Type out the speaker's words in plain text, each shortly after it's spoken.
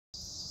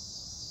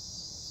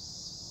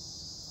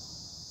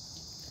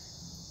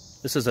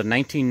This is a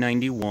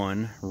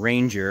 1991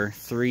 Ranger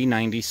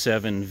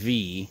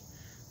 397V.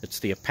 It's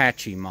the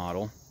Apache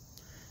model.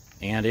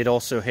 And it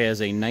also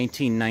has a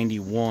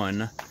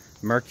 1991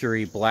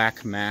 Mercury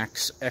Black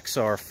Max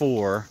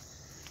XR4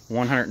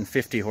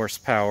 150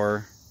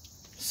 horsepower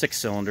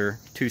 6-cylinder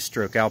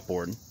 2-stroke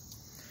outboard.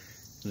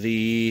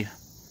 The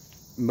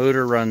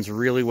motor runs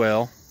really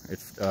well. It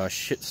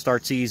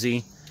starts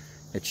easy.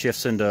 It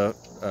shifts into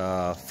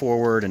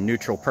forward and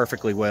neutral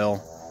perfectly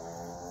well.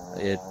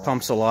 It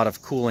pumps a lot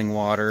of cooling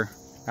water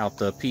out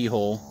the pee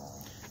hole,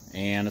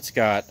 and it's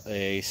got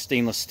a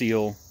stainless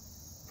steel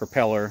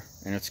propeller,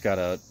 and it's got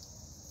a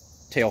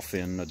tail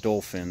fin, a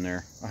duel fin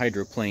there, a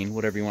hydroplane,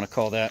 whatever you want to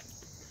call that.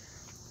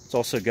 It's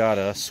also got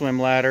a swim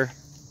ladder.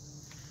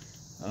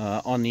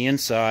 On the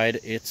inside,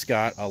 it's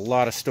got a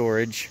lot of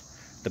storage.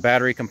 The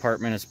battery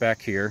compartment is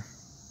back here.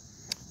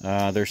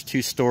 There's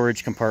 2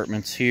 storage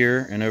compartments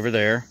here and over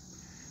there.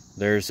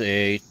 There's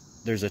a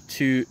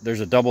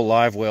double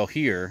live well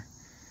here,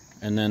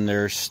 and then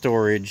there's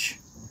storage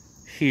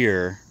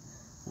here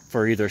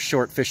for either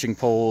short fishing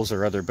poles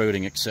or other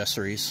boating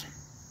accessories.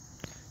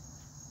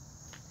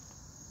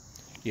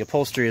 The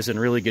upholstery is in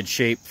really good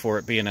shape for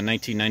it being a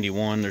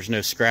 1991. There's no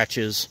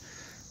scratches.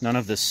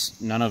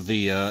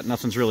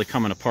 Nothing's really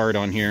coming apart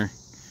on here.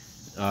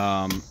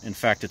 In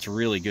fact, it's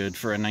really good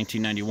for a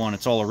 1991.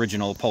 It's all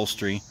original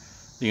upholstery.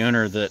 The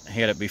owner that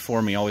had it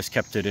before me always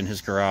kept it in his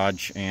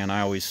garage, and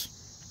I always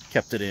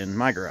kept it in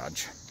my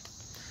garage.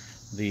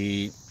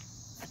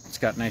 It's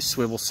got nice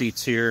swivel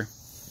seats here.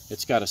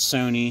 It's got a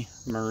Sony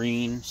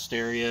Marine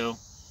stereo,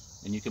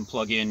 and you can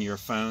plug in your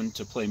phone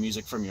to play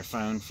music from your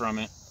phone from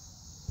it.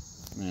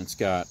 And it's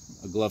got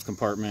a glove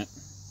compartment.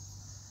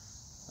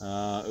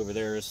 Over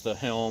there is the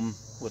helm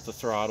with the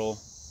throttle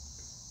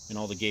and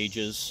all the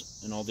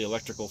gauges, and all the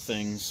electrical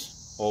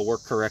things all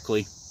work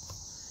correctly.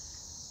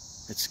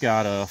 It's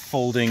got a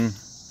folding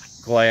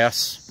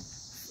glass,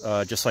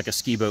 just like a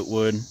ski boat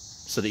would,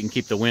 so that you can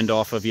keep the wind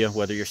off of you,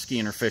 whether you're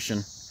skiing or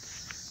fishing.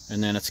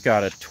 And then it's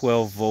got a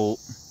 12-volt,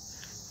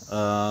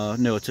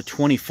 no, it's a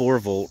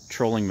 24-volt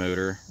trolling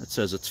motor. It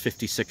says it's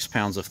 56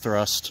 pounds of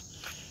thrust,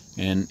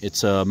 and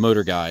it's a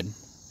Motorguide.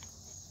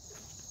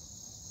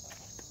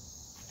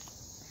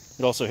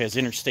 It also has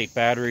Interstate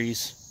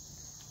batteries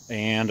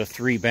and a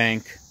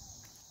 3-bank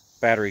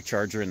battery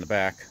charger in the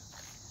back.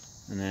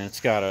 And then it's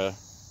got a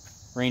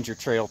Ranger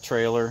Trail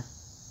trailer,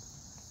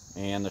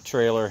 and the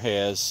trailer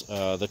has,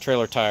 the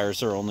trailer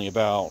tires are only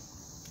about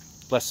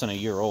less than a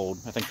year old.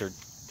 I think they're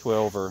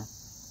 12 or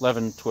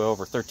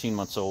 13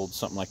 months old,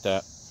 something like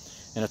that.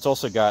 And it's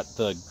also got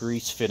the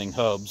grease fitting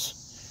hubs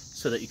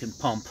so that you can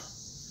pump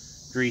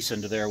grease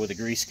into there with a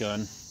grease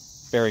gun.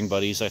 Bearing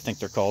buddies, I think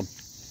they're called.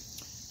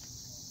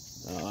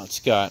 It's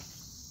got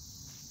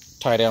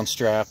tie-down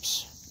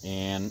straps,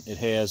 and it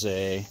has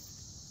a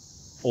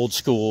old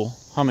school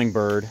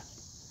Humminbird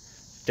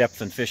depth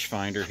and fish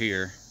finder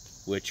here,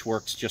 which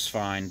works just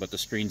fine, but the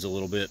screen's a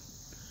little bit,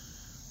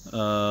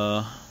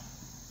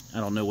 I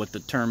don't know what the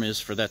term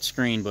is for that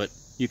screen, but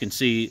you can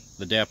see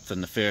the depth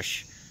and the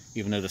fish,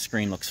 even though the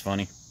screen looks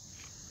funny.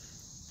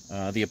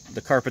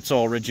 The carpet's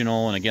all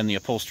original, and again, the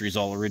upholstery's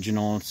all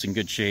original. It's in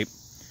good shape.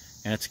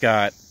 And it's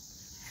got,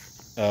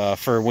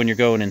 for when you're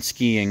going and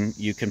skiing,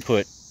 you can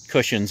put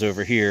cushions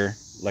over here,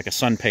 like a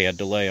sunpad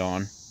to lay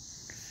on.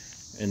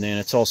 And then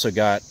it's also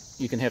got,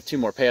 you can have 2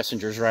 more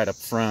passengers right up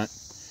front.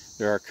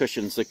 There are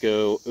cushions that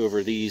go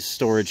over these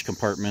storage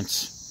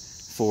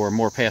compartments for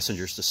more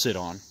passengers to sit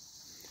on.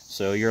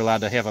 So you're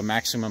allowed to have a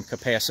maximum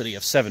capacity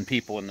of 7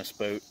 people in this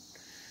boat.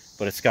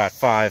 But it's got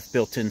 5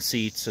 built-in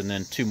seats, and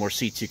then 2 more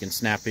seats you can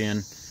snap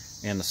in,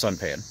 and the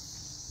sunpad.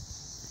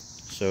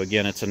 So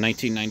again, it's a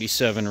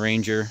 1997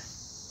 Ranger.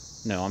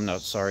 No, I'm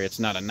not sorry, it's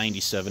not a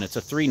 97. It's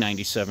a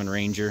 397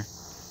 Ranger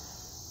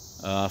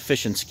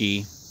Fish and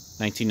Ski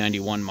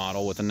 1991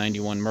 model with a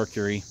 91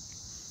 Mercury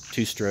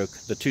 2-stroke.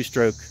 The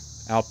 2-stroke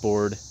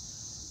outboard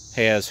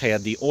has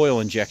had the oil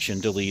injection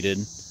deleted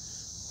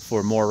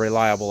for more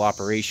reliable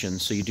operation,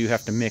 so you do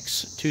have to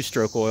mix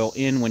 2-stroke oil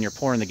in when you're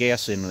pouring the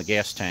gas in the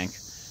gas tank,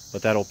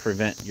 but that'll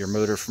prevent your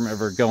motor from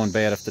ever going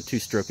bad if the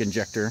 2-stroke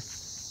injector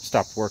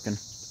stopped working.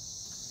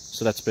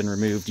 So that's been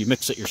removed. You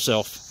mix it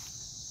yourself.